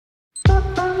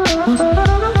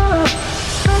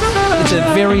It's a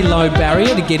very low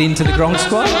barrier to get into the Gronk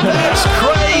Squad. That's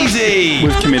crazy.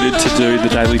 We've committed to do the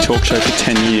Daily Talk Show for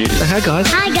 10 years. Hi, guys.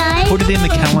 Hi, guys. Put it in the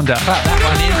calendar. Put that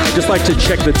one in. Just like to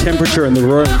check the temperature in the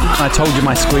room. I told you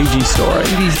my squeegee story.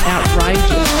 It is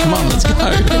outrageous. Come on, let's go.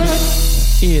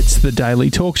 It's the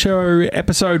Daily Talk Show,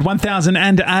 episode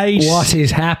 1008. What is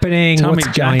happening? Tommy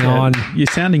What's going on? You're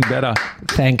sounding better.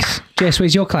 Thanks. Jess,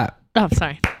 where's your clap? Oh,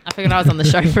 sorry. I figured I was on the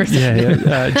show for a second.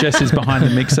 Yeah. Jess is behind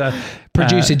the mixer.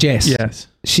 Producer Jess. Yes.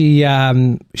 She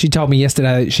told me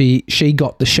yesterday that she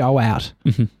got the show out.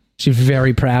 Mm-hmm. She's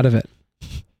very proud of it.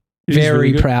 It is Very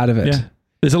really good. proud of it. Yeah.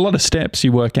 There's a lot of steps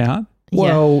you work out.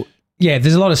 Well, yeah,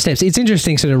 there's a lot of steps. It's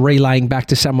interesting sort of relaying back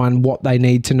to someone what they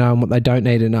need to know and what they don't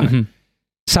need to know. Mm-hmm.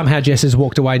 Somehow Jess has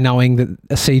walked away knowing that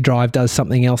a C drive does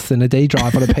something else than a D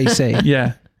drive on a PC.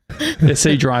 Yeah. The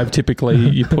C drive, typically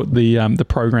you put the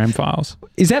program files.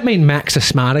 Does that mean Macs are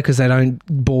smarter because they don't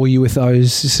bore you with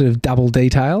those sort of double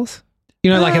details?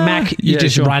 You know, like a Mac, you're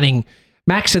just running.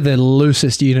 Macs are the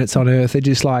loosest units on earth. They're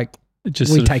just like,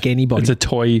 we take anybody. It's a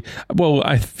toy. Well,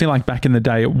 I feel like back in the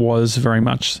day it was very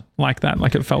much like that.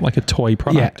 Like it felt like a toy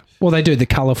product. Yeah. Well, they do the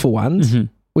colourful ones,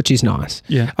 which is nice.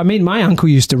 Yeah. I mean, my uncle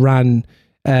used to run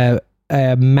a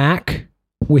Mac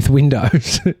with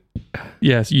Windows.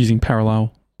 Yes, using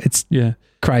parallel. It's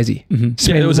crazy.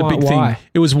 Mm-hmm. Yeah, it was a big thing.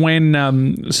 It was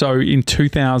when, so in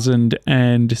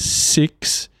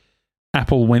 2006,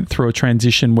 Apple went through a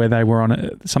transition where they were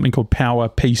on something called Power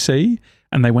PC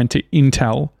and they went to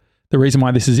Intel. The reason why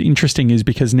this is interesting is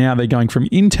because now they're going from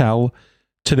Intel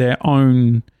to their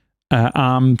own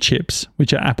ARM chips,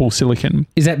 which are Apple Silicon.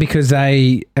 Is that because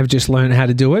they have just learned how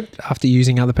to do it after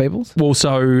using other people's? Well,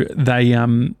 so they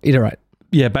iterate.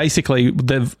 Yeah, basically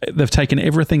they've taken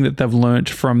everything that they've learnt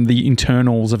from the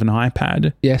internals of an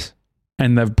iPad. Yes.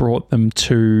 And they've brought them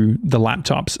to the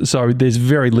laptops. So there's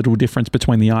very little difference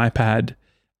between the iPad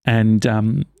and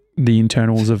the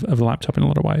internals of the laptop in a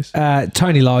lot of ways.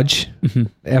 Tony Lodge,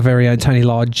 our very own Tony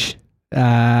Lodge,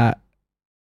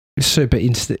 super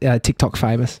TikTok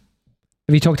famous.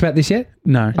 Have you talked about this yet?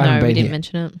 No. No, we didn't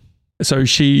mention it. So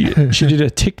she did a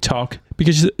TikTok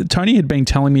because Tony had been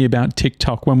telling me about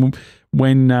TikTok when we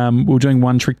were doing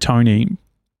One Trick Tony.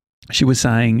 She was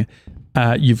saying,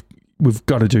 we've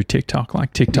got to do TikTok.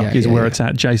 Like TikTok is where it's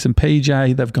at. Jason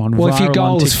PJ, they've gone viral. Well, if your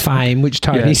goal is fame, which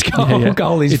Tony's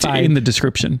goal is it's fame. in the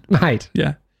description. Mate.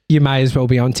 Yeah. You may as well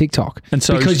be on TikTok. And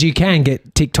so because you can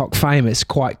get TikTok famous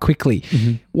quite quickly.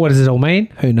 What does it all mean?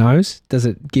 Who knows? Does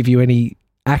it give you any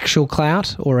actual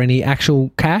clout or any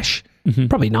actual cash?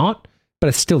 Probably not. But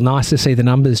it's still nice to see the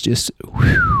numbers just...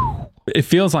 It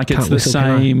feels like it's the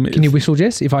same... Can you whistle,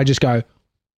 Jess? If I just go...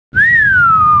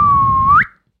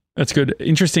 That's good.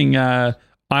 Interesting.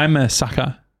 I'm a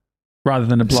sucker rather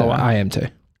than a blower. So I am too.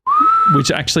 Which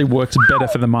actually works better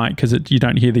for the mic because you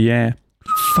don't hear the air.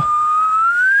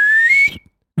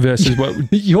 Versus what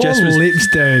your Jess was, lips,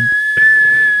 dude.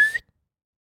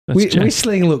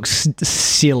 Whistling looks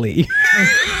silly.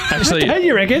 Actually, don't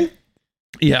you reckon?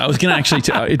 Yeah, I was going to actually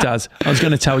it does. I was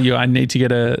going to tell you I need to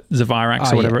get a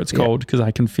Zavirax or whatever it's called because I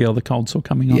can feel the cold sore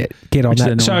coming on. Yeah, get on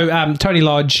that. So Tony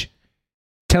Lodge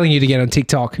telling you to get on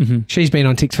TikTok. She's been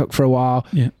on TikTok for a while.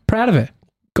 Yeah. Proud of her.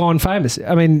 Gone famous.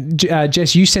 I mean,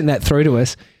 Jess, you sent that through to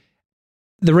us.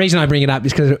 The reason I bring it up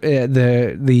is because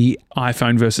the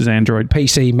iPhone versus Android,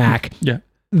 PC, Mac. Yeah.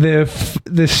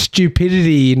 The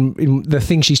stupidity in the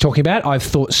thing she's talking about, I've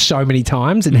thought so many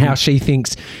times, and how she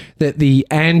thinks that the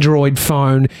Android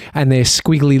phone and their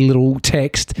squiggly little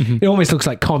text, it almost looks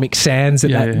like Comic Sans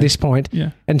at this point.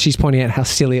 Yeah. And she's pointing out how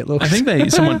silly it looks. I think I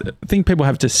think people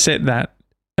have to set that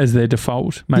as their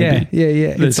default, maybe.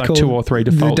 Yeah. There's like 2 or 3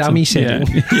 defaults. The dummy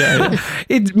setting. Yeah.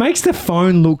 It makes the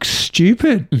phone look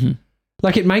stupid.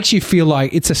 Like it makes you feel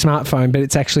like it's a smartphone, but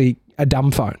it's actually a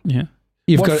dumb phone. Yeah.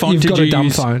 You've got a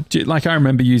dumb phone. Like I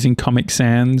remember using Comic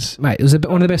Sans. Mate, it was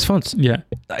one of the best fonts. Yeah.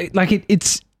 Like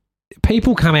it's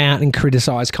people come out and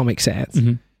criticize Comic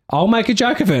Sans. I'll make a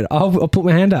joke of it. I'll put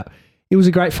my hand up. It was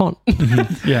a great font.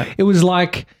 Yeah. It was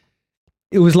like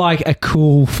a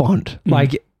cool font.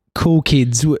 Like cool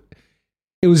kids.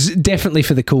 It was definitely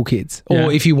for the cool kids,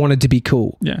 or if you wanted to be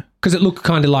cool. Yeah. Because it looked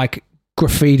kind of like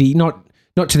graffiti, not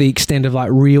to the extent of like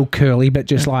real curly, but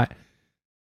just like,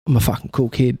 I'm a fucking cool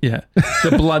kid. Yeah.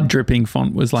 The blood dripping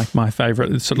font was like my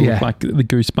favorite. It sort of looked like the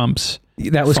Goosebumps.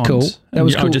 That was cool. That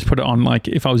was cool. I would just put it on like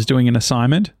if I was doing an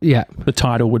assignment. Yeah. The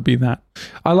title would be that.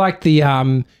 I like the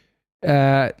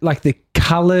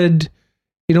coloured,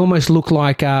 it almost looked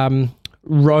like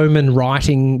Roman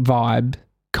writing vibe.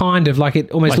 Kind of like it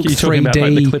almost like looks 3D. Talking about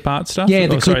like the clip art stuff? Yeah,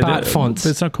 the clip art fonts.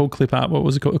 It's not called clip art. What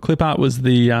was it called? Clip art was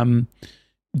the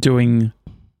doing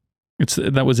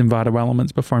That was Envato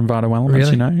Elements before Envato Elements,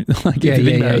 Really? you know? Like if Yeah, you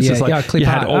think yeah, about it, it's yeah, just yeah. like Yeah, clip you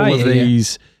had art. all Oh, of yeah, yeah.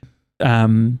 these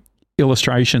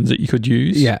illustrations that you could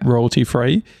use royalty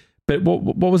free. But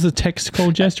what was the text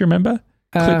called, Jess? Do you remember?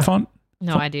 Clip font?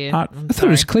 No idea. Art. I'm I thought it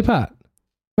was sorry. clip art.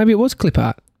 Maybe it was clip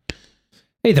art.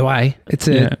 Either way, it's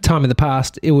a Yeah. time in the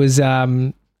past. It was.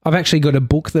 I've actually got a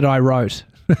book that I wrote.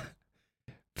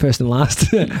 First and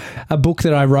last, a book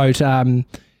that I wrote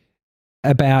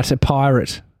about a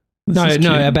pirate. This is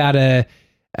No, cute. about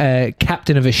a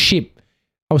captain of a ship.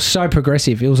 I was so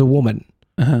progressive. It was a woman.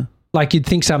 Uh-huh. Like you'd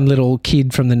think some little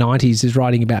kid from the 90s is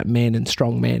writing about men and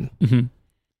strong men. Mm-hmm.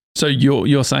 So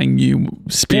you're saying you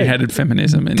spearheaded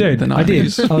feminism in the 90s? I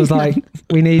did. I was like,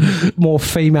 we need more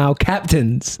female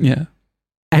captains. Yeah.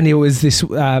 And it was this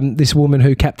woman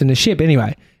who captained a ship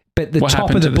anyway. But the What top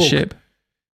happened of the to book, the ship?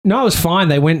 no, it was fine.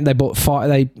 They bought fire.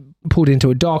 They pulled into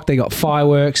a dock. They got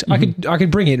fireworks. Mm-hmm. I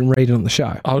could bring it and read it on the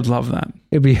show. I would love that.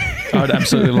 It'd be I would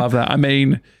absolutely love that. I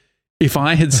mean, if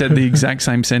I had said the exact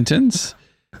same sentence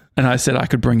and I said I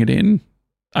could bring it in,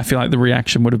 I feel like the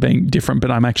reaction would have been different, but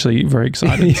I'm actually very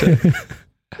excited to,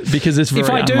 because it's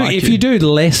very if you do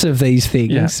less of these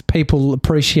things, people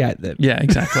appreciate them. Yeah,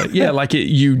 exactly. Yeah, like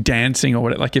you dancing or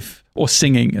whatever, or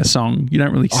singing a song. You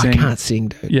don't really sing. I can't sing,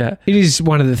 dude. Yeah. It is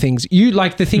one of the things you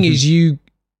like. The thing is,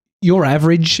 you're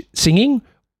average singing.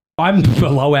 I'm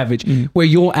below average. Where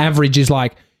your average is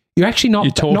like you're actually not.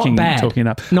 You're talking, not bad. talking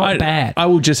up. Not bad. I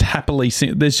will just happily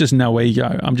sing. There's just no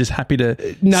ego. I'm just happy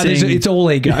to. No, sing. it's all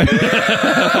ego. Let's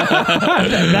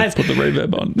put the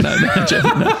reverb on. No.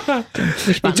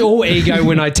 It's all ego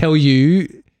when I tell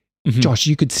you, Josh,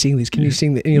 you could sing this. Can you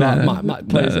sing that? And you're like, Mike,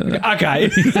 please. No. Okay.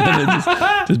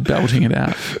 just belting it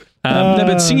out. No,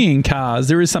 but singing in cars,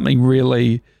 there is something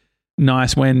really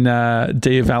nice when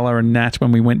Diavala and Nat,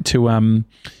 when we went to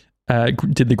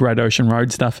did the Great Ocean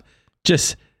Road stuff,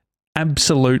 just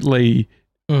absolutely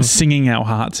singing our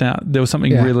hearts out. There was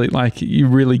something really like you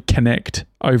really connect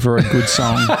over a good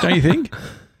song, don't you think?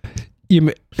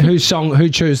 Who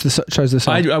chose the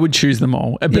song? I would choose them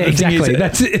all. But yeah, the thing exactly. is,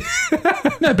 That's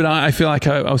it. no, but I feel like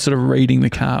I was sort of reading the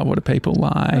car. What do people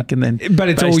like? And then, but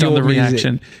it's based all on your the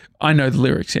reaction, music. I know the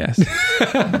lyrics. Yes,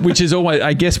 which is always.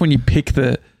 I guess when you pick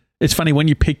it's funny when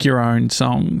you pick your own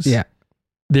songs. Yeah,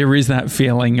 there is that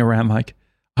feeling around like.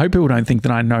 I hope people don't think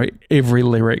that I know every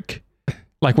lyric.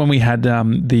 Like when we had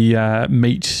the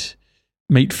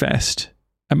meat fest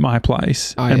at my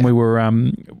place, and we were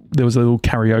there was a little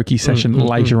karaoke session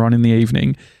later on in the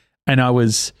evening, and I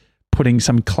was putting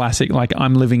some classic like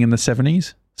I'm Living in the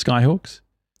 70s, Skyhawks.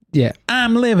 Yeah,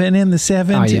 I'm living in the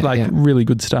 70s, really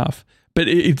good stuff. But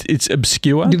it's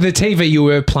obscure. The TV you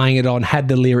were playing it on had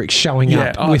the lyrics showing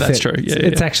up. Oh, with that's it. true. Yeah,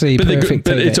 it's actually perfect.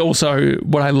 But TV. it's also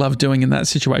what I love doing in that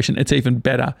situation. It's even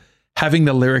better having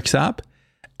the lyrics up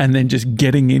and then just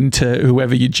getting into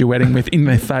whoever you're duetting with in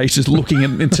their face, just looking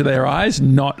into their eyes,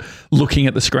 not looking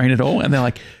at the screen at all. And they're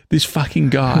like, this fucking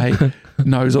guy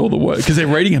knows all the words because they're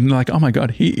reading him. And they're like, oh my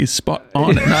God, he is spot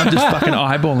on. And I'm just fucking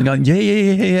eyeballing going,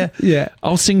 yeah.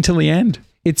 I'll sing till the end.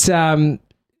 It's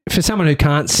for someone who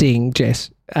can't sing, Jess,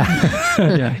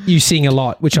 you sing a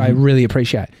lot, which I really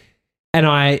appreciate. And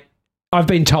I've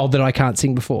been told that I can't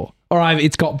sing before, or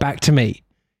it's got back to me,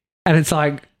 and it's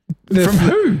like from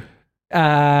who?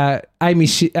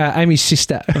 Amy's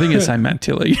sister. I think it's saying Matt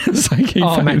Tilley.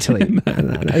 Matt Tilley.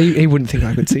 No. He wouldn't think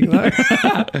I could sing though.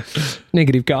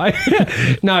 Negative guy.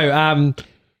 No,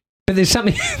 but there's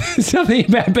something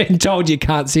about being told you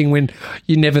can't sing when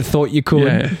you never thought you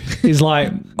could is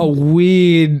like a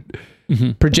weird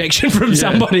projection from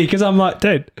somebody, because I'm like,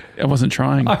 dude, I wasn't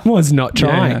trying. I was not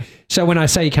trying. Yeah. So when I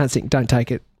say you can't sing, don't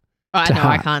take it. I to know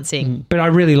heart. I can't sing. But I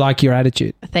really like your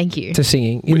attitude Thank you. to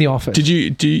singing in the office. Did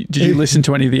you listen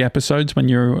to any of the episodes when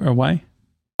you were away?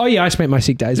 Oh yeah, I spent my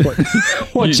sick days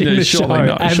watching the show.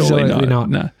 Absolutely not.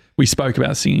 No, we spoke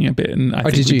about singing a bit, and I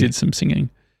think we did some singing.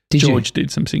 George did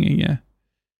some singing. Yeah,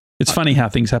 it's funny how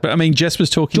things happen. I mean, Jess was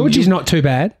talking. George is not too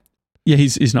bad. Yeah,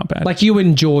 he's not bad. Like you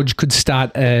and George could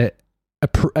start a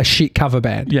shit cover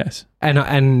band. Yes,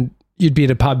 and you'd be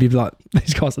at a pub. You'd be like,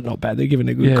 these guys are not bad. They're giving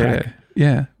a good crack.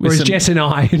 Yeah. Whereas Jess and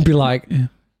I would be like,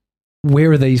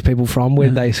 where are these people from? Where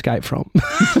did they escape from?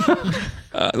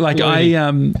 I,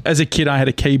 as a kid, I had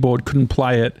a keyboard, couldn't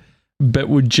play it, but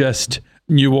would just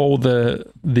knew all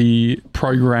the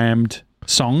programmed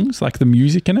songs, like the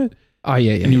music in it. Oh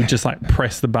yeah. And you would just like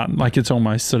press the button, like it's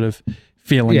almost sort of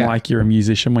feeling like you're a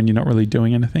musician when you're not really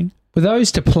doing anything. Were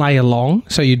those to play along?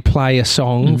 So you'd play a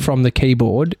song from the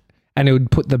keyboard, and it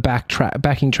would put the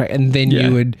backing track, and then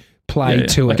you would play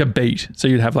to like it. a beat. So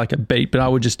you'd have like a beat, but I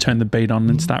would just turn the beat on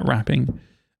and start rapping.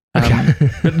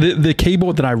 But the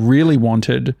keyboard that I really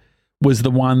wanted was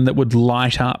the one that would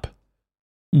light up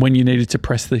when you needed to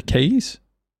press the keys.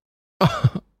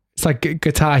 It's like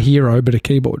Guitar Hero, but a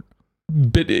keyboard.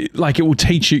 But it will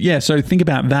teach you. Yeah, so think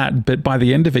about that. But by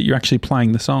the end of it, you're actually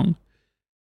playing the song.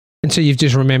 And so you've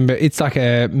just remember, it's like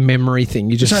a memory thing.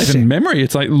 You just It's not even memory.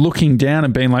 It's like looking down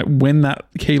and being like, when that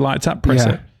key lights up, press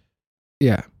it.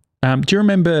 Yeah. Do you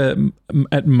remember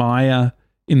at Maya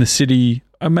in the city?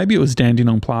 Maybe it was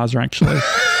Dandenong Plaza, actually.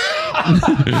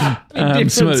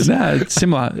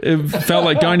 Similar. It felt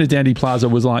like going to Dandy Plaza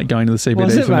was like going to the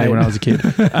CBD for me when I was a kid.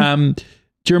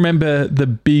 Do you remember the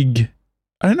big...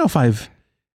 I don't know if I've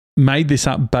made this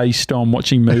up based on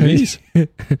watching movies.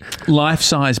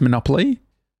 Life-size Monopoly.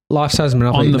 Life-size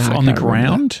Monopoly. On the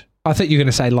ground. I thought you were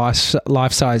going to say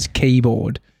life-size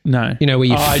keyboard. No. You know, where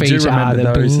your feet I do remember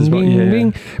are those bing, as well. bing, Yeah.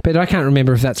 bing. But I can't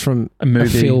remember if that's from a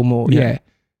movie. A film or... Yeah.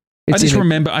 I just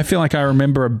remember... I feel like I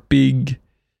remember a big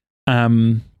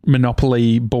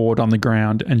Monopoly board on the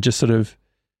ground and just sort of...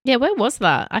 Yeah, where was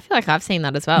that? I feel like I've seen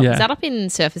that as well. Yeah. Is that up in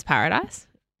Surfers Paradise?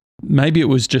 Maybe it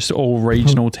was just all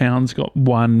regional towns got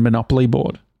one Monopoly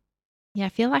board. Yeah, I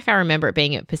feel like I remember it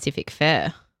being at Pacific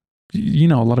Fair. You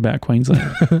know a lot about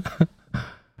Queensland.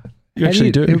 You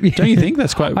actually do. Don't you think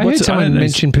that's quite... I heard someone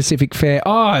mention Pacific Fair.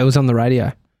 Oh, it was on the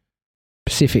radio.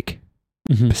 Pacific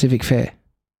Fair.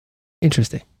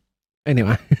 Interesting.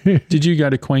 Anyway. Did you go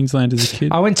to Queensland as a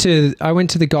kid? I went to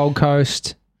the Gold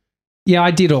Coast. Yeah, I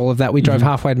did all of that. We drove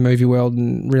halfway to Movie World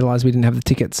and realised we didn't have the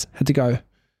tickets. Had to go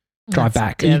drive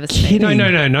back. Are you kidding?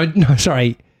 No,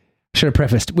 sorry. Should have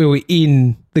prefaced. We were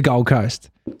in the Gold Coast.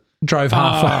 Drove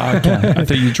halfway. Okay. I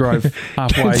thought you drove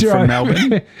halfway from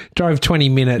Melbourne. Drove 20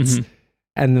 minutes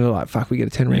and they were like, fuck, we got to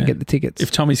turn around and get the tickets.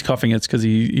 If Tommy's coughing, it's because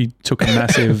he took a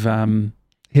massive...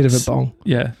 hit of a bong.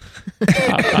 Yeah.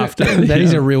 After that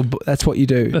is a real... That's what you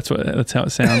do. That's how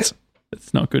it sounds.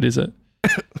 It's not good, is it?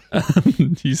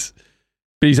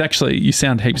 He's actually... You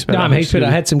sound heaps better. No, I'm heaps better.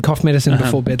 I had some cough medicine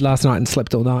before bed last night and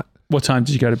slept all night. What time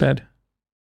did you go to bed?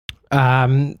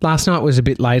 Last night was a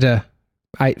bit later,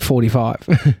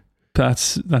 8:45.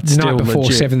 That's the still night before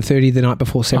legit. 7:30. The night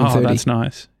before 7:30. Oh, that's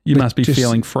nice. You must be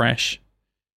feeling fresh.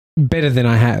 Better than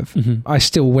I have. Mm-hmm. I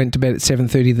still went to bed at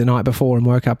 7:30 the night before and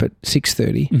woke up at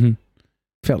 6:30. Mm-hmm.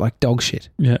 Felt like dog shit.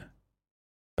 Yeah,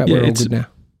 but we're all good now.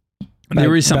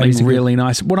 There is something really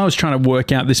nice. When I was trying to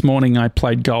work out this morning, I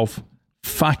played golf.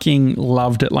 Fucking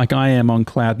loved it. Like I am on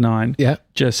cloud nine. Yeah.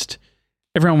 Just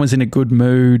everyone was in a good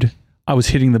mood. I was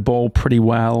hitting the ball pretty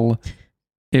well.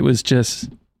 It was just,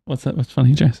 what's that? What's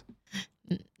funny, Jess?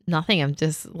 Nothing. I'm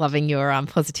just loving your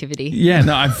positivity. Yeah,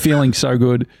 no, I'm feeling so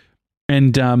good.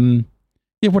 And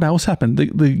what else happened?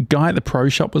 The guy at the pro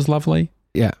shop was lovely.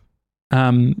 Yeah.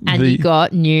 And you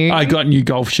got new... I got new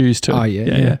golf shoes too. Oh,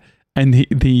 yeah. And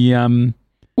the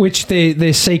which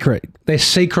they're secret. They're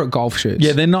secret golf shoes.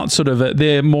 Yeah, they're not sort of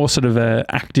they're more sort of a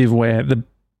active wear.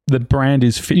 The brand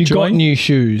is FitJoy. You got new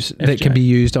shoes that can be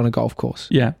used on a golf course.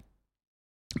 Yeah.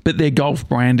 But they're golf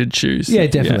branded shoes. Yeah,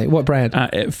 definitely. Yeah. What brand?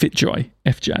 FitJoy,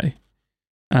 FJ.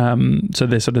 So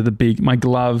they're sort of the big, my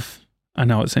glove. I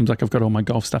know it seems like I've got all my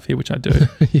golf stuff here, which I do.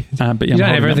 But yeah, you don't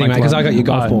have everything, mate, because I got your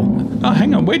golf ball. Oh,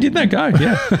 hang on. Where did that go?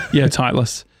 Yeah. Yeah,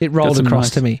 Titleist. It rolled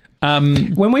across to me.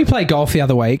 When we played golf the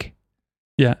other week,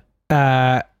 yeah,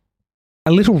 a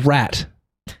little rat.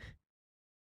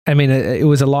 I mean, it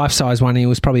was a life-size one. He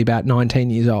was probably about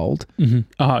 19 years old. Mm-hmm.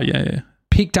 Oh, yeah.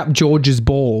 Picked up George's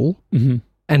ball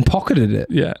and pocketed it.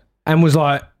 Yeah. And was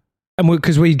like,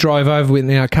 because we drove over in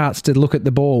our carts to look at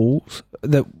the balls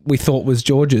that we thought was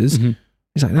George's. Mm-hmm.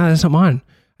 He's like, no, that's not mine.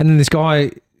 And then this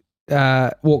guy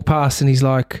walked past and he's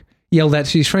like, yelled out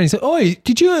to his friend. He's like, oi,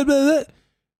 did you?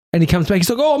 And he comes back. He's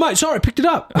like, oh, mate, sorry, I picked it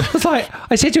up. I was like,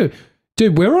 I said to him,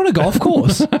 dude, we're on a golf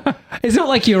course. It's not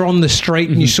like you're on the street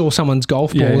and you saw someone's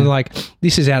golf ball and like,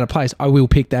 this is out of place. I will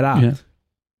pick that up. Yeah.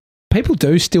 People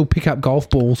do still pick up golf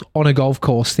balls on a golf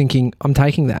course thinking, I'm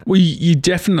taking that. Well, you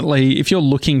definitely, if you're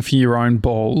looking for your own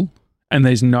ball and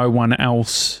there's no one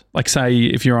else, like say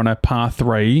if you're on a par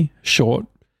 3 short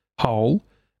hole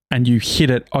and you hit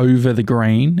it over the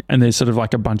green and there's sort of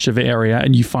like a bunch of area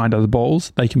and you find other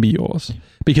balls, they can be yours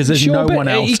because there's no one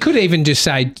else. You could even just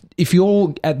say, if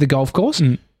you're at the golf course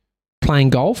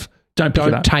playing golf, don't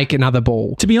take another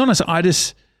ball. To be honest, I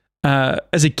just...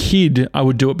 as a kid, I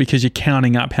would do it because you're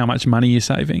counting up how much money you're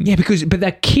saving. Yeah, but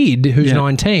that kid who's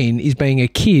 19 is being a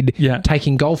kid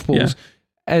taking golf balls. Yeah.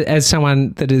 As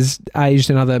someone that is aged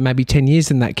another maybe 10 years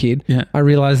than that kid, I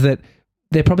realise that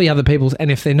they're probably other people's, and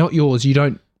if they're not yours, you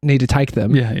don't need to take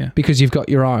them because you've got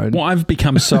your own. Well, I've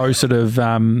become so sort of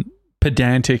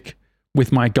pedantic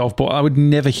with my golf ball. I would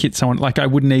never hit someone. Like I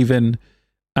wouldn't even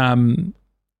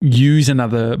use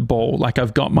another ball. Like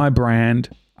I've got my brand.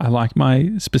 I like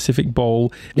my specific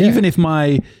ball. Yeah. Even if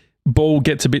my ball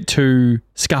gets a bit too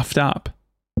scuffed up,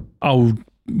 I'll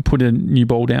put a new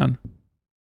ball down.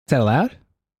 Is that allowed?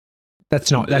 That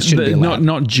shouldn't be allowed.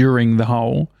 Not during the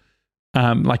hole,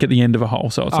 like at the end of a hole.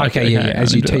 So it's like, okay,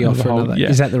 as you tee off for another. Yeah.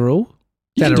 Is that the rule?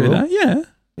 You can a do rule? that, yeah.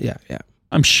 Yeah.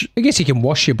 I guess you can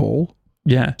wash your ball.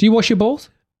 Yeah. Do you wash your balls?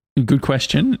 Good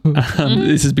question.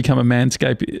 This has become a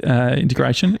Manscaped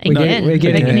integration. Again, we're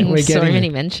getting getting so it. many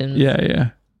mentions. Yeah.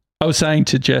 I was saying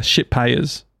to Jess, shit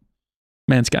payers,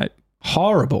 Manscaped.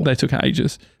 Horrible. They took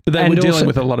ages. But they were dealing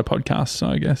with a lot of podcasts, so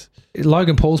I guess.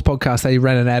 Logan Paul's podcast, they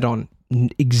ran an ad on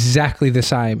exactly the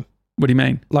same. What do you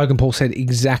mean? Logan Paul said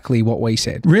exactly what we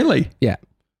said. Really? Yeah.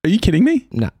 Are you kidding me?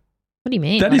 No. What do you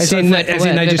mean? That is as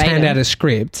in they just hand out a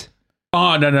script.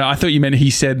 Oh, no. I thought you meant he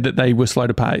said that they were slow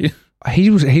to pay. He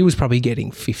was probably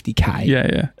getting 50K.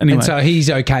 Yeah. Anyway. And so he's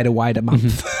okay to wait a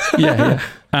month. Yeah.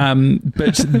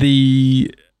 But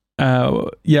the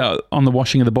on the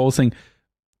washing of the balls thing,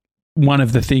 one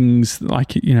of the things,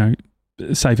 like,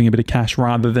 saving a bit of cash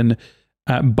rather than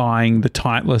buying the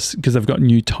Titleist, because they've got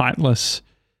new Titleist,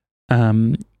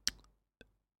 what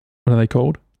are they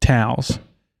called? Towels.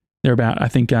 They're about, I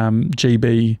think,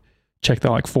 GB check,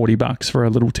 they're like $40 for a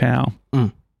little towel.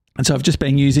 Mm. And so I've just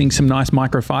been using some nice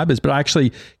microfibers, but I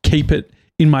actually keep it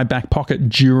in my back pocket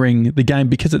during the game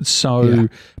because it's so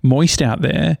moist out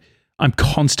there. I'm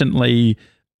constantly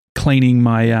cleaning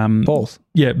my balls.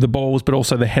 Yeah, the balls, but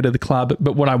also the head of the club.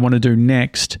 But what I want to do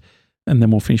next, and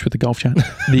then we'll finish with the golf chat,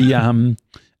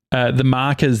 the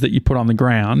markers that you put on the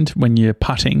ground when you're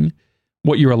putting,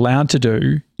 what you're allowed to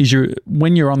do is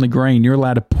when you're on the green, you're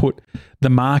allowed to put the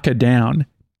marker down,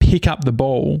 pick up the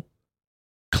ball,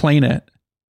 clean it,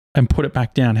 and put it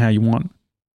back down how you want.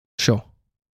 Sure.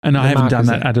 And I haven't done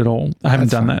that at all. I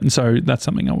haven't done that. And so that's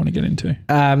something I want to get into.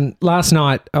 Last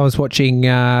night I was watching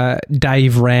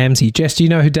Dave Ramsey. Jess, do you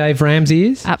know who Dave Ramsey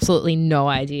is? Absolutely no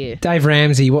idea. Dave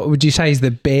Ramsey, what would you say is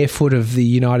the barefoot of the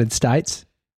United States?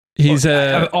 He's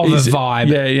a vibe.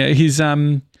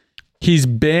 Yeah. He's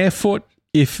barefoot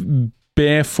if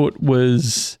barefoot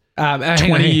was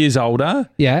 20 years older.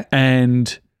 Yeah.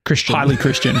 And Christian. Highly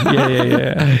Christian.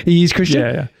 Yeah. He is Christian?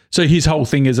 Yeah. So his whole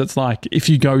thing is, it's like, if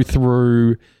you go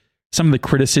through some of the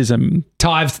criticism,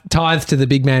 tithes to the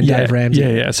big man Dave Ramsey.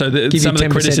 Yeah. So some of the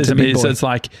criticism is, it's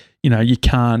like, you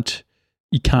can't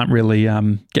really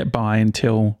get by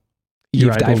until you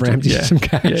give Dave Ramsey some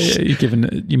cash. Yeah, you're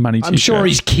giving your money to I'm sure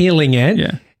he's killing it.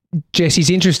 Yeah. Jess, he's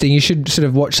interesting. You should sort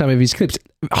of watch some of his clips.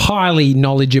 Highly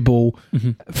knowledgeable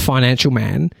financial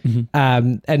man,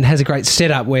 and has a great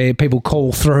setup where people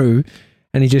call through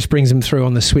and he just brings them through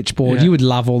on the switchboard. Yeah. You would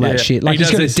love all that shit. Like,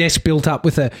 he's got a desk built up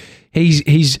with what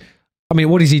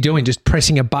is he doing? Just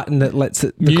pressing a button that lets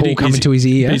the call come into his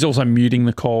ear. He's also muting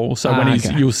the call. So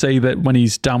you'll see that when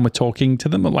he's done with talking to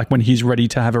them, like when he's ready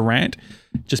to have a rant,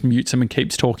 just mutes them and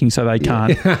keeps talking so they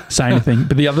can't say anything.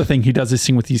 But the other thing, he does this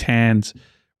thing with his hands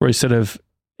where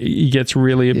he gets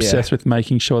really obsessed with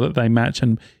making sure that they match.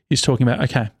 And he's talking about,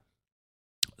 okay,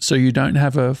 so you don't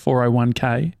have a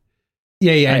 401k.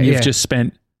 And you've just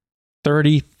spent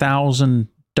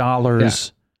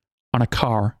 $30,000 on a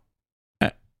car.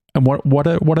 And what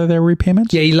are their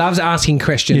repayments? Yeah, he loves asking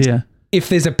questions. Yeah. If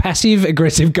there's a passive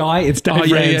aggressive guy, it's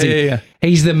Dave Ramsey. Yeah.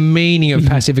 He's the meaning of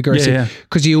passive aggressive,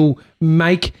 because you'll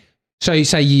make. So you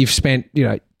say you've spent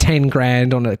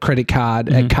 $10,000 on a credit card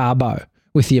at Carbo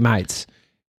with your mates,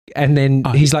 and then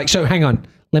he's like, "So hang on,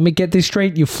 let me get this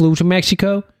straight. You flew to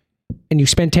Mexico, and you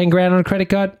spent $10,000 on a credit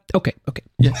card. Okay.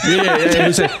 Yeah.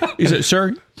 He said,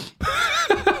 sir,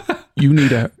 you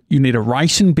need a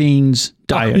rice and beans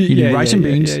diet. You need rice and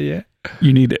beans. Yeah.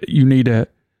 You need to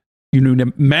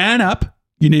man up.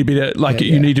 You need to be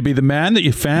you need to be the man that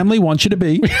your family wants you to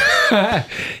be.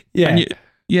 Yeah.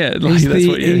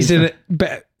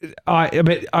 But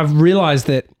I've realized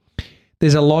that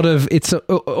there's a lot of, it's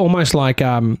almost like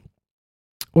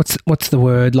what's the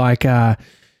word, like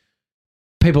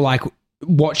people like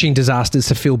watching disasters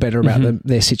to feel better about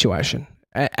their situation.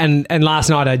 And last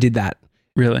night I did that.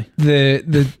 Really?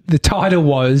 The title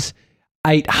was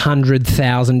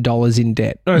 $800,000 in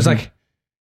debt. It was like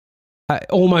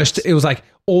almost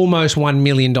 $1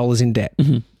 million in debt.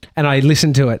 And I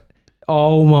listened to it.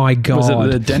 Oh my God. Was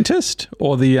it the dentist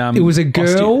or the it was a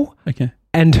girl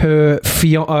and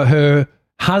her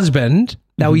husband.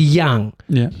 They were young.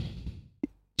 Yeah.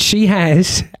 She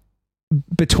has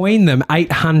between them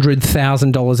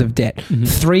 $800,000 of debt,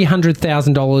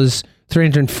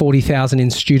 $340,000 in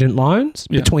student loans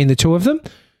between the two of them,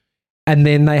 and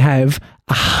then they have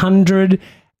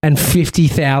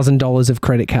 $150,000 of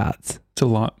credit cards. It's a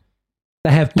lot.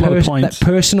 They have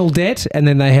personal debt, and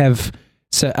then they have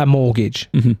So a mortgage.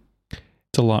 Mm-hmm.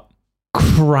 It's a lot.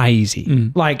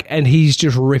 Crazy. And he's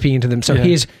just ripping into them. So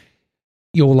here's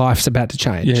your life's about to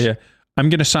change. Yeah. I'm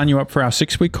going to sign you up for our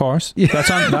 6-week course. Yeah.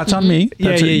 That's on me.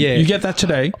 Yeah. You get that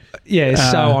today. Yeah,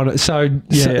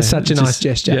 such a nice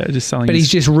gesture. Yeah, just selling. But he's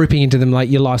just ripping into them like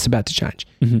your life's about to change.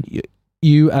 Mm-hmm.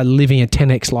 You are living a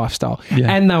 10x lifestyle.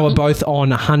 Yeah. And they were both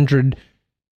on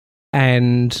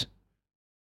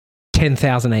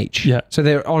 $110,000 each. Yeah. So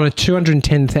they're on a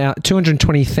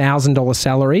 $220,000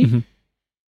 salary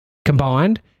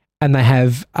combined, and they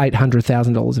have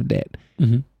 $800,000 of debt.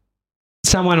 Mm-hmm.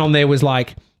 Someone on there was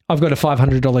like, I've got a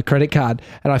 $500 credit card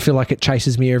and I feel like it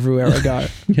chases me everywhere I go.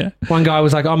 Yeah. One guy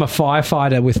was like, I'm a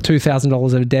firefighter with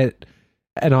 $2,000 of debt,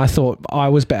 and I thought I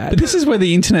was bad. But this is where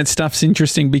the internet stuff's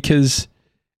interesting, because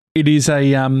it is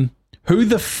a who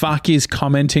the fuck is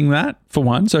commenting that, for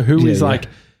one? So who is like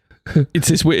it's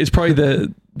this weird, it's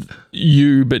probably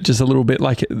you, but just a little bit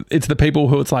like it's the people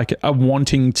who it's like are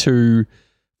wanting to,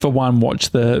 for one,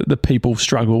 watch the people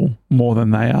struggle more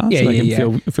than they are, so they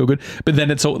can feel good. But then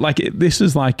it's all like this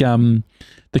is like the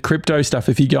crypto stuff.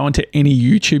 If you go onto any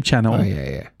YouTube channel,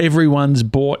 everyone's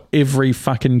bought every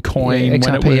fucking coin.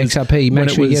 XRP. Make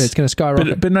sure you get it. It's going to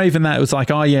skyrocket. But not even that. It was like,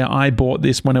 oh yeah, I bought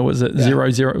this when it was at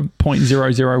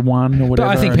 0.001 or whatever. But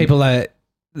I think people are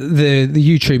the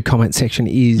YouTube comment section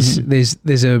is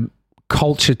there's a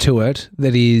culture to it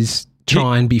that is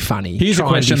try and be funny. Here's a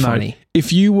question though: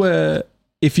 if you were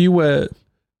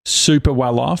super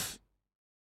well off,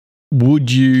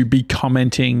 would you be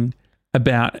commenting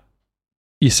about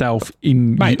yourself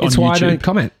on it's why YouTube? I don't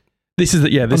comment. This is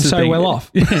I'm so well off.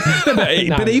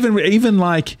 But even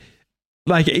like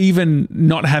even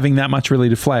not having that much really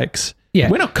to flex. Yeah,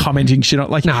 we're not commenting shit on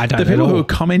like no, I don't the people who are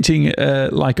commenting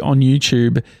like on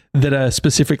YouTube that are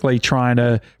specifically trying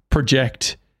to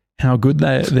project how good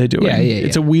they're doing.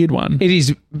 It's a weird one. It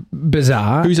is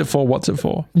bizarre. Who's it for? What's it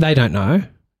for? They don't know.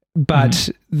 But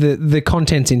the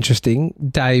content's interesting.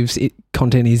 Dave's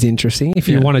content is interesting. If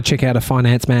you want to check out a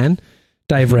finance man,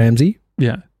 Dave Ramsey.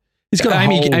 Yeah. He's got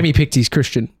Amy picked his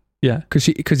Christian. Yeah.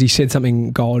 Because he said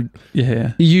something God.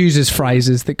 Yeah. He uses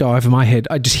phrases that go over my head.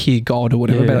 I just hear God or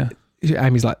whatever. But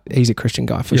Amy's like, he's a Christian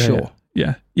guy for sure.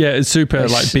 Yeah. Yeah. It's super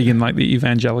like big in like the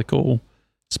evangelical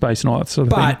space and all that sort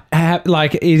of thing. But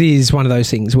like it is one of those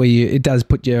things where it does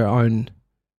put your own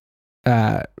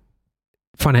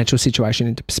financial situation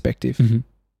into perspective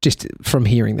just from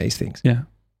hearing these things. Yeah.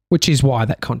 Which is why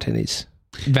that content is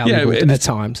valuable at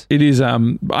times. It is.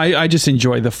 I just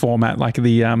enjoy the format, like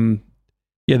the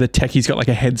tech. He's got like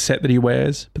a headset that he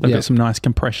wears, but they've got some nice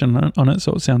compression on it,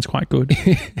 so it sounds quite good.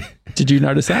 Did you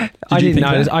notice that? I didn't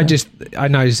notice. I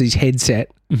noticed his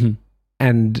headset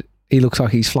and he looks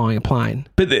like he's flying a plane.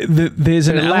 But there's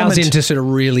an element, allows him to sort of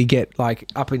really get like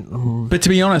up in. But to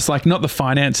be honest, like not the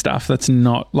finance stuff. That's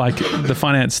not like the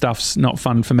finance stuff's not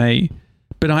fun for me.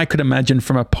 But I could imagine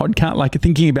from a podcast, like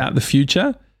thinking about the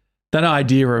future, that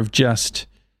idea of just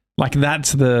like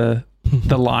that's the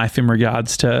life in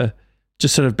regards to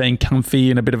just sort of being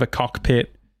comfy in a bit of a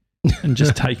cockpit and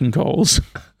just taking calls.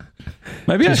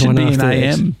 Maybe I should be in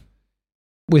AM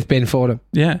with Ben Fordham.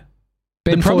 Yeah.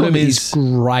 Ben Fordham is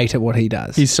great at what he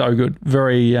does. He's so good.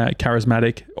 Very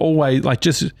charismatic. Always like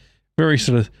just very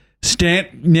sort of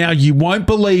now you won't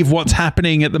believe what's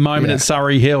happening at the moment at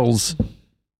Surrey Hills.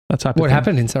 That type of thing. What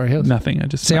happened in Surrey Hills? Nothing.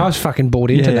 I was fucking bored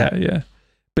into that. Yeah.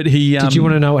 But he did you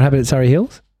want to know what happened at Surrey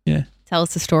Hills? Yeah. Tell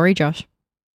us the story, Josh.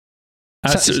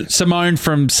 Simone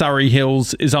from Surrey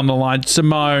Hills is on the line.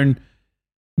 Simone,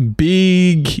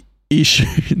 big issue.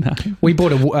 No. We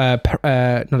bought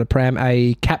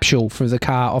a capsule for the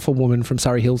car off a woman from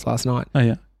Surrey Hills last night. Oh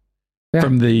yeah.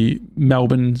 From the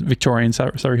Melbourne, Victorian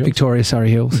Surrey Hills. Victoria,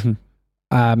 Surrey Hills.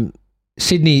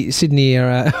 Sydney.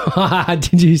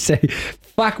 Did you say?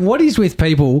 Fuck! What is with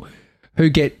people who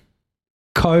get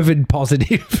COVID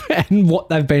positive and what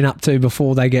they've been up to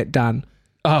before they get done?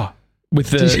 Oh. With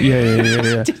the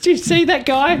yeah. Did you see that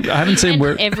guy? I haven't seen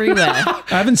where everywhere. I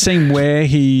haven't seen where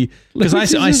he because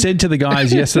I said to the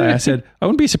guys yesterday. I said I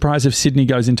wouldn't be surprised if Sydney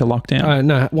goes into lockdown. Oh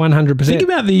no, 100%. Think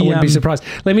about I wouldn't be surprised.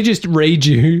 Let me just read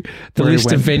you the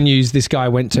list of venues this guy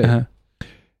went to. Uh-huh.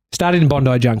 Started in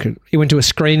Bondi Junction. He went to a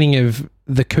screening of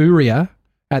The Courier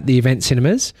at the Event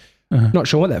Cinemas. Not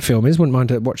sure what that film is. Wouldn't mind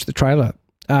to watch the trailer.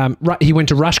 He went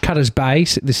to Rushcutters Bay.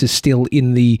 This is still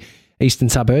in the eastern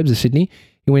suburbs of Sydney.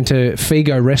 He went to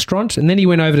Figo Restaurant, and then he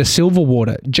went over to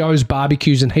Silverwater, Joe's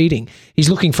Barbecues and Heating. He's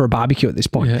looking for a barbecue at this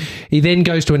point. Yeah. He then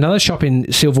goes to another shop in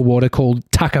Silverwater called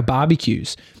Tucker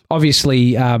Barbecues.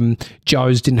 Obviously,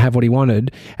 Joe's didn't have what he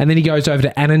wanted. And then he goes over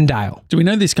to Annandale. Do we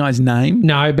know this guy's name?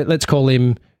 No, but let's call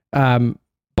him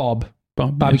Bob.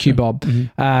 Barbecue Bob.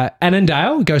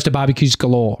 Annandale goes to Barbecues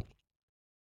Galore.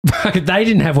 They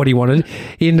didn't have what he wanted.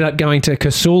 He ended up going to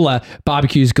Casula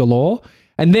Barbecues Galore,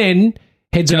 and then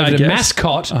heads over to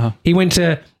Mascot. He went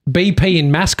to BP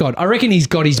in Mascot. I reckon he's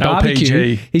got his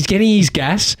barbecue. He's getting his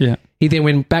gas. Yeah. He then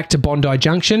went back to Bondi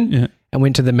Junction and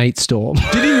went to the meat store.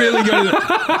 Did he really go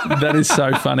to that is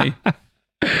so funny.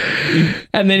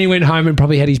 And then he went home and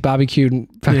probably had his barbecue and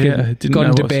fucking got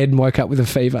into bed and woke up with a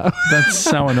fever. That's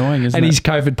so annoying, isn't it? And he's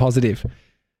COVID positive.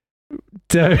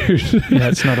 Dude. Yeah,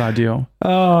 it's not ideal.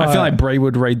 I feel like Bree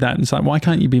would read that and say, why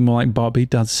can't you be more like Bob? He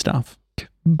does stuff.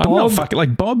 I'm not fucking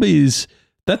like Bob is,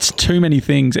 that's too many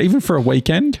things, even for a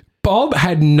weekend. Bob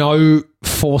had no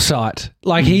foresight.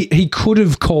 Like he could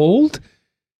have called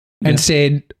and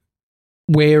said,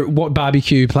 what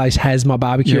barbecue place has my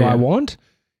barbecue I want?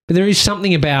 But there is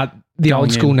something about the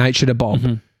old school nature to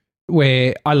Bob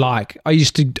where I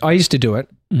used to do it.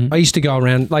 I used to go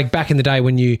around, like back in the day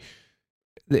when it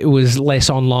was less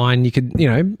online, you could,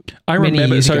 I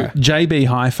remember, JB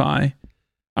Hi-Fi,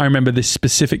 I remember this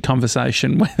specific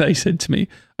conversation where they said to me,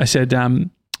 I said, I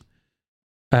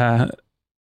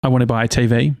want to buy a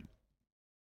TV,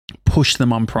 push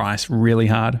them on price really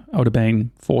hard. I would have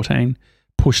been 14,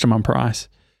 pushed them on price.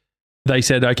 They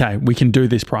said, okay, we can do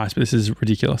this price, but this is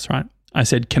ridiculous, right? I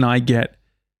said, can I get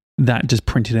that just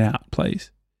printed out,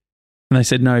 please? And they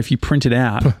said, no, if you print it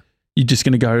out, you're just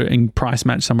going to go and price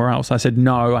match somewhere else. I said,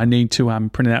 no, I need to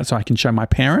print it out so I can show my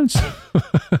parents.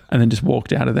 And then just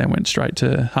walked out of there and went straight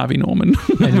to Harvey Norman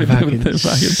with the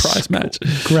fucking price match.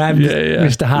 Grabbed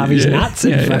Mr. Harvey's nuts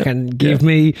and fucking give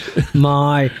me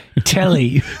my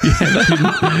telly.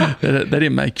 They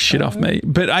didn't make shit off me.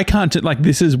 But I can't,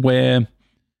 this is where,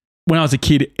 when I was a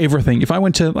kid, everything, if I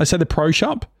went to, let's say, the pro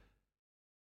shop,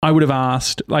 I would have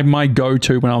asked, my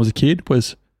go-to when I was a kid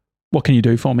was, what can you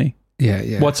do for me?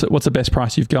 Yeah. What's the best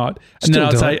price you've got? And then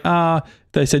I'd say,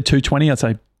 they said 220. I'd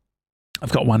say,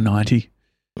 I've got 190.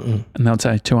 And they'd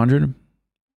say 200.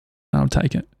 I'll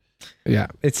take it. Yeah.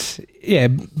 It's,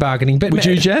 bargaining. But would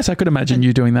you, Jess? I could imagine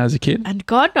you doing that as a kid. And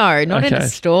God, no, not in a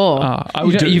store.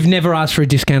 You've never asked for a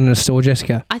discount in a store,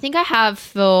 Jessica? I think I have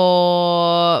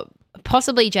for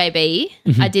possibly JB.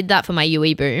 I did that for my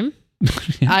UE boom.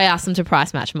 I asked them to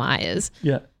price match Myers.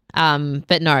 Yeah.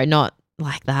 But no, not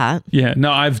like that. Yeah,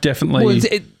 no, I've definitely. Well,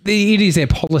 it is their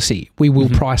policy. We will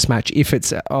price match if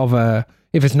it's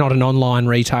not an online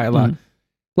retailer.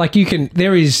 Like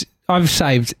I've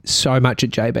saved so much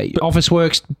at JB. But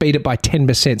Officeworks beat it by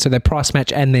 10%, so they price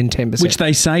match and then 10%. Which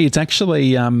they say it's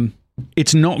actually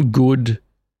it's not good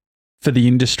for the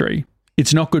industry.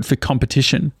 It's not good for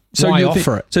competition. So why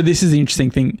offer it? So this is the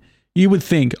interesting thing. You would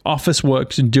think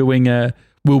Officeworks doing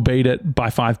will beat it by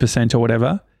 5% or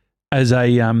whatever as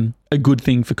a good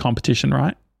thing for competition,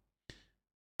 right?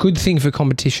 Good thing for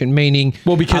competition, meaning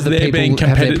because they're being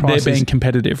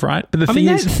competitive, right? But the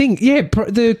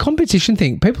the competition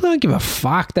thing, people don't give a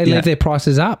fuck. They leave their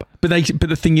prices up. But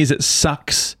the thing is, it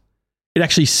sucks. It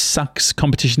actually sucks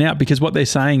competition out because what they're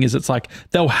saying is it's like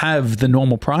they'll have the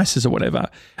normal prices or whatever,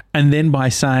 and then by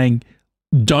saying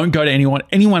don't go to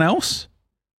anyone else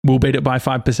will beat it by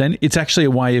 5%. It's actually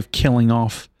a way of killing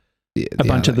off a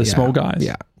bunch of the small guys.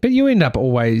 Yeah, but you end up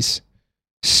always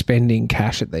spending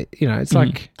cash at it's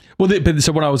like. Well,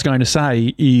 so what I was going to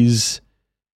say is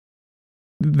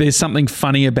there's something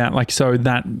funny about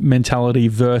that mentality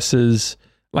versus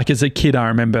as a kid, I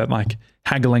remember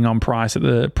haggling on price at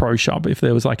the pro shop. If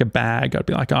there was a bag, I'd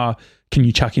be like, oh, can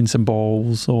you chuck in some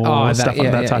balls or stuff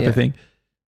like that type of thing.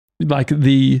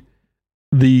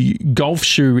 The golf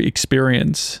shoe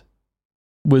experience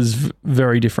was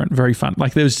very different, very fun.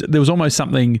 There was almost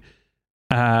something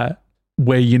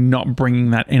where you're not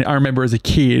bringing that in. I remember as a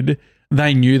kid,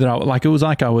 they knew that it was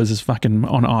like I was just fucking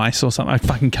on ice or something. I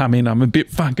fucking come in, I'm a bit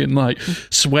fucking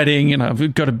sweating and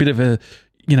I've got a bit of a,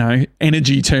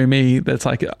 energy to me that's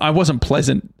I wasn't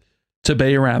pleasant to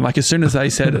be around. As soon as they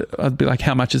said it, I'd be like,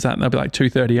 how much is that? And they'd be like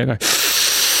 $230. I go,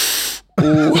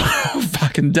 oh,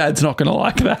 fucking dad's not going to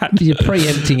like that. You're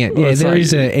preempting it. Yeah, there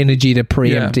is an energy to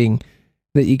preempting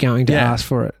that you're going to ask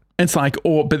for it. It's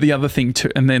but the other thing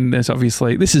too, and then there's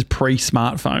obviously, this is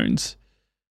pre-smartphones.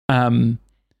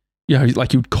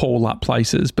 You'd call up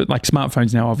places, but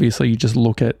smartphones now, obviously you just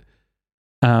look at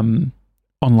online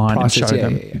prices, and show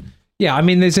them. Yeah, I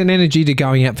mean, there's an energy to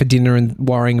going out for dinner and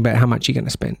worrying about how much you're going to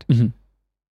spend. Mm-hmm.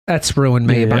 That's ruined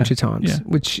me a bunch of times,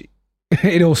 which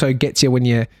it also gets you when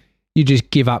you just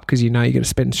give up because you're going to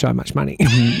spend so much money.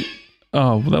 Mm-hmm.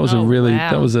 Oh, well, that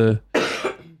was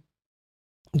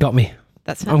got me.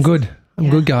 I'm good. I'm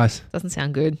good, guys. Doesn't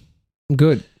sound good. I'm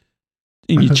good.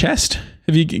 In your chest?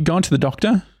 Have you gone to the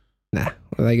doctor? Nah,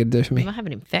 what are they going to do for You me? might have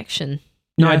an infection.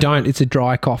 No, I Yeah. don't. It's a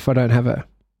dry cough. I don't have a...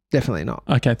 Definitely not.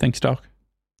 Okay, thanks, Doc.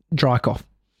 Dry cough.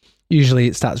 Usually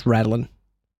it starts rattling.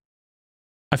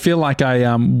 I feel like I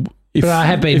if But I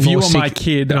have been if you more were my sick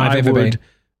kid, than I've I ever would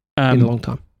in a long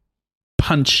time.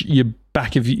 punch your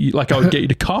back of you. Like I would get you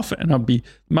to cough, and I'd be.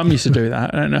 Mum used to do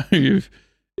that. I don't know. You've,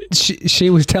 She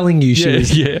was telling you she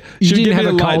was... yeah. You She'd didn't get have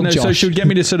me a to, cold, so Josh. she would get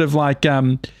me to sort of like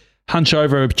hunch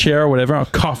over a chair or whatever. I'll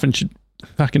cough, and she'd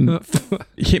fucking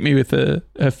hit me with her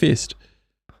fist.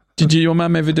 Did your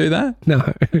mum ever do that?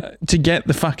 No. To get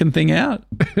the fucking thing out?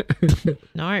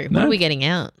 No. No? What are we getting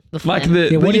out? The Like phlegm?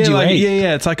 the Yeah, what did you eat?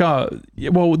 Yeah. It's like,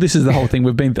 well, this is the whole thing.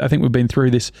 I think we've been through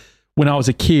this. When I was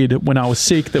a kid, when I was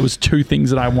sick, there was two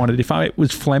things that I wanted. If I was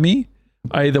phlegmy,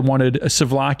 I either wanted a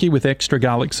souvlaki with extra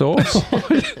garlic sauce.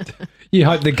 You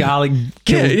hope the garlic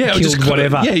killed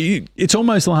whatever. Yeah, it's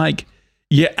almost like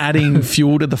you're adding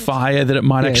fuel to the fire that it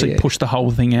might actually yeah. push the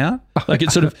whole thing out. Like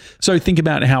it's sort of, so think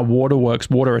about how water works.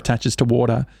 Water attaches to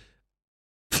water.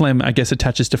 Phlegm, I guess,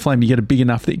 attaches to phlegm. You get a big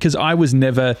enough thing. Because I was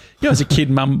never, as a kid,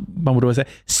 mum would always say,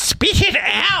 spit it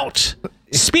out.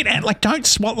 Spit out. Like, don't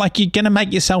swat like you're going to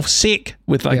make yourself sick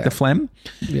with like the phlegm.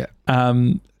 Yeah.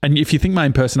 And if you think my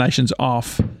impersonation's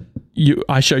off,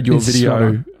 I showed you a It's video. spot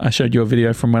on. I showed you a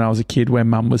video from when I was a kid where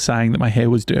mum was saying that my hair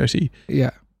was dirty. Yeah.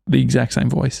 The exact same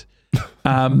voice.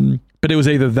 But it was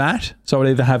either that, so I'd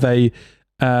either have a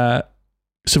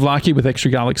souvlaki with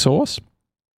extra garlic sauce,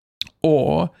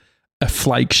 or a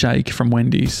flake shake from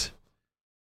Wendy's.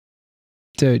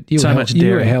 Dude, you So were much you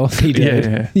were dairy. healthy, dude.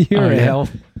 Yeah. You were Oh, yeah.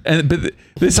 healthy. But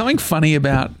there's something funny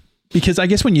about, because I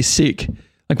guess when you're sick,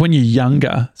 like when you're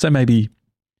younger, so maybe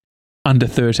under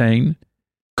 13,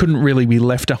 couldn't really be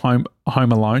left at home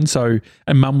alone. So,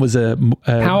 and mum was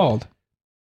How old?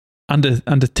 under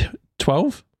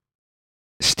 12.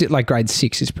 Still, like grade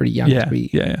 6 is pretty young Yeah, to be.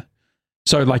 yeah.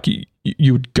 So like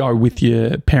you would go with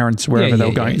your parents wherever they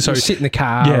were going. So sit in the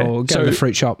car or go to the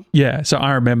fruit shop. yeah. So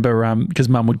I remember because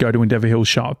mum would go to Endeavour Hills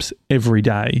shops every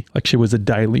day. Like she was a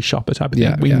daily shopper type of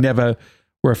thing. We never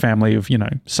were a family of,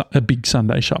 a big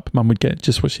Sunday shop. Mum would get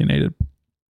just what she needed.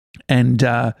 And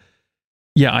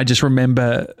I just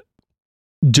remember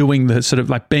doing the sort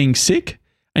of like being sick,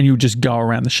 and you would just go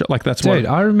around the shop. Like that's Dude,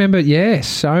 I remember,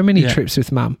 so many trips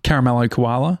with mum. Caramello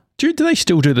koala. Do they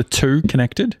still do the two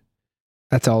connected?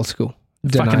 That's old school.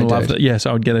 Fucking love that. Yeah, so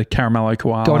I would get a caramello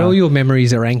koala. God, all your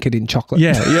memories are anchored in chocolate.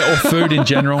 Yeah, or food in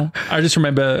general. I just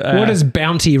remember. What does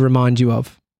Bounty remind you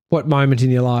of? What moment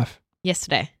in your life?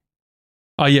 Yesterday.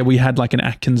 Oh yeah, we had like an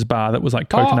Atkins bar that was like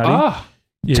coconutty. Oh,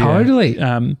 Yeah. totally.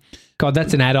 God,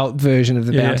 that's an adult version of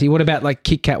the Bounty. What about like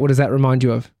Kit Kat? What does that remind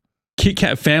you of? Kit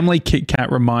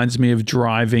Kat reminds me of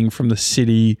driving from the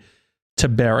city to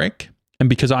Berwick. And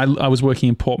because I was working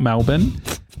in Port Melbourne,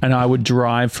 and I would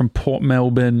drive from Port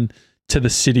Melbourne to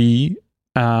the city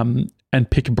and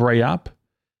pick Brie up.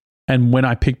 And when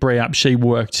I picked Brie up, she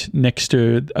worked next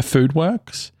to a Food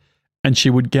Works, and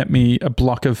she would get me a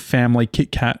block of family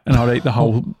Kit Kat, and I'd eat the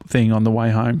whole thing on the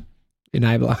way home.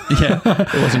 Enabler. Yeah,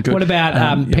 it wasn't good. What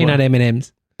about peanut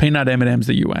M&Ms? Peanut M&Ms,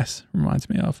 the US reminds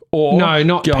me of. Or no,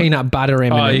 not peanut butter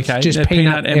M&Ms. Oh, okay. Just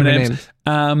peanut M&Ms.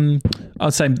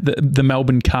 I'd say the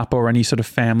Melbourne Cup or any sort of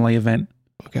family event.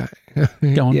 Okay.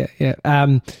 Go on. Yeah.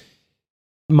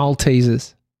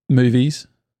 Maltesers. Movies.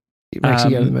 It makes you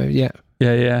go to the movie. Yeah.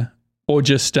 Yeah. Or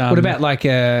just. What about like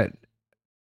a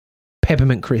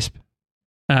peppermint crisp?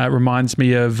 Reminds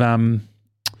me of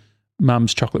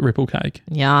Mum's chocolate ripple cake.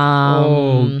 Yum.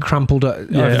 Oh, crumpled over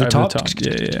the top.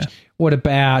 Yeah. What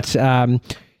about,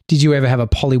 did you ever have a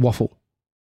polly waffle?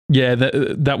 Yeah,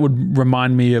 that would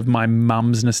remind me of my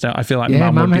mum's nostalgia. I feel like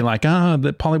mum would be like,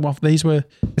 the polly waffle, these were...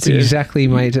 That's exactly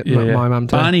my mum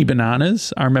too. Barney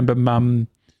bananas. I remember mum,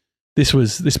 this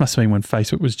must have been when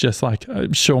Facebook was just like,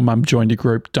 I'm sure mum joined a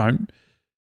group, don't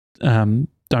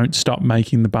stop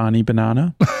making the Barney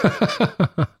banana.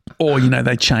 Or,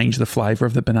 they change the flavour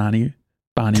of the Barney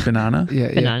banana. Yeah.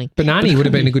 Banani. Banani would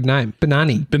have been a good name.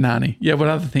 Banani. Yeah, what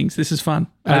other things? This is fun.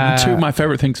 Two of my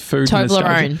favourite things, food and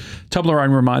nostalgia. Toblerone.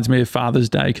 Toblerone reminds me of Father's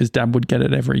Day because Dad would get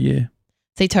it every year.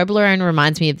 See, Toblerone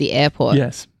reminds me of the airport.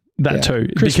 Yes, that too.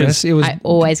 Christmas. Because I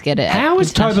always get it. How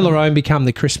has Toblerone become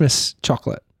the Christmas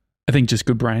chocolate? I think just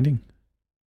good branding.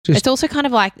 It's also kind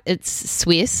of like it's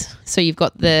Swiss, so you've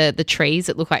got the trees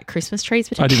that look like Christmas trees.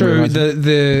 True.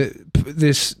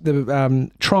 The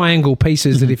triangle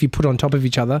pieces that if you put on top of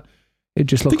each other, it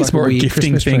just looks like it's more a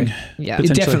gifting Christmas thing. tree. Yeah,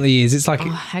 It definitely is. It's like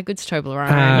how good's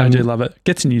Toblerone? I do love it.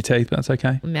 Gets in your teeth. That's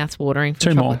okay. Mouth's watering.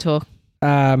 Two more. Talk.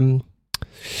 I want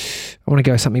to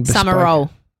go something bespoke. Summer roll.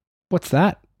 What's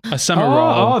that? A summer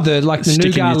roll. Oh, the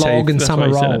nougat log and summer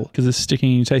roll because it's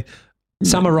sticking in your teeth.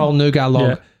 Summer roll nougat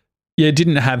log. Yeah,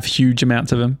 didn't have huge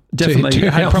amounts of them. Too Definitely,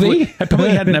 healthy?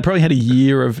 probably had a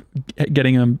year of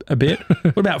getting them a bit.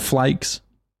 What about flakes?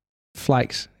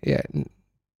 Flakes. Yeah.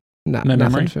 No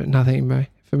Nothing memory?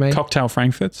 for me. Cocktail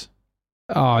frankfurts.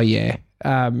 Oh, yeah.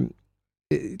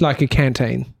 Like a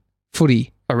canteen.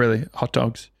 Footy. Oh, really? Hot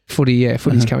dogs.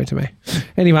 Footy's coming to me.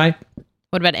 Anyway,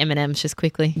 What about M&M's just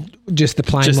quickly? just the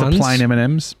plain Just ones. the plain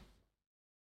M&Ms.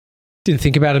 Didn't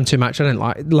think about them too much. I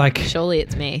don't like Surely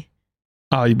it's me.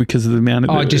 Oh, because of the amount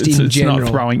of just in it's general. not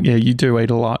throwing. Yeah, you do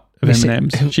eat a lot of Miss it.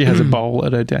 M&Ms. She has a bowl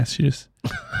at her desk. She just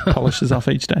polishes off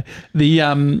each day.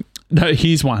 No,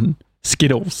 here's one.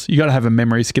 Skittles. You got to have a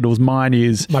memory of Skittles. Mine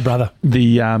is my brother.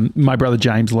 my brother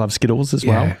James loves Skittles as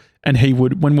well. Yeah. And he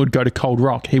would, when we'd go to Cold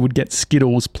Rock, he would get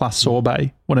Skittles plus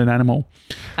sorbet. What an animal.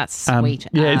 That's sweet.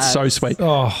 Yeah, it's so sweet.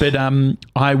 Oh, But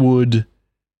I would,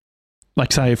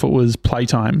 like, say if it was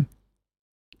playtime,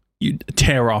 you'd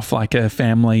tear off like a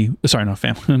family, sorry, not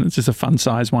family, it's just a fun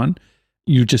size one.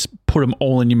 You just put them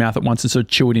all in your mouth at once and sort of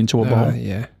chew it into a bowl.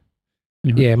 yeah.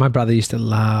 Anyway. Yeah, my brother used to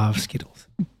love Skittles.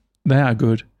 They are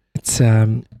good. It's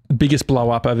The biggest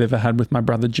blow up I've ever had with my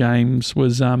brother James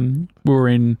was we were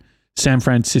in San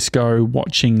Francisco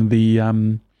watching the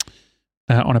on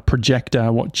a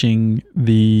projector watching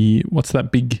the what's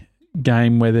that big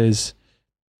game where there's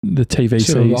the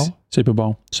TVCs Super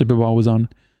Bowl. Super Bowl was on,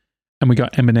 and we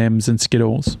got M&Ms and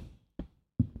Skittles,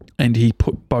 and he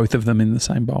put both of them in the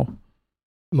same bowl,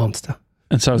 monster.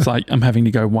 and so it's like I'm having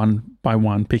to go one by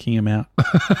one picking them out.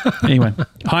 Anyway,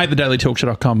 hi at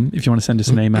thedailytalkshow.com if you want to send us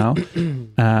an email.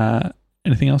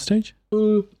 Anything else, Tej?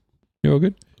 You all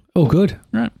good? All good.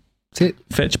 Right. That's it.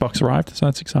 Fetch box arrived, so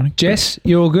that's exciting. Jess,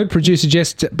 you're all good? Producer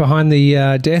Jess behind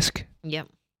the desk. Yep.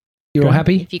 You're all Good.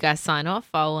 happy? If you guys sign off,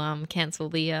 I'll cancel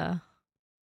the.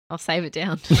 I'll save it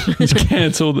down. Just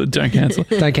cancel the. Don't cancel.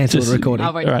 Don't cancel Just- the recording. I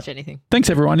won't All right. touch anything. Thanks,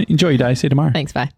 everyone. Enjoy your day. See you tomorrow. Thanks. Bye.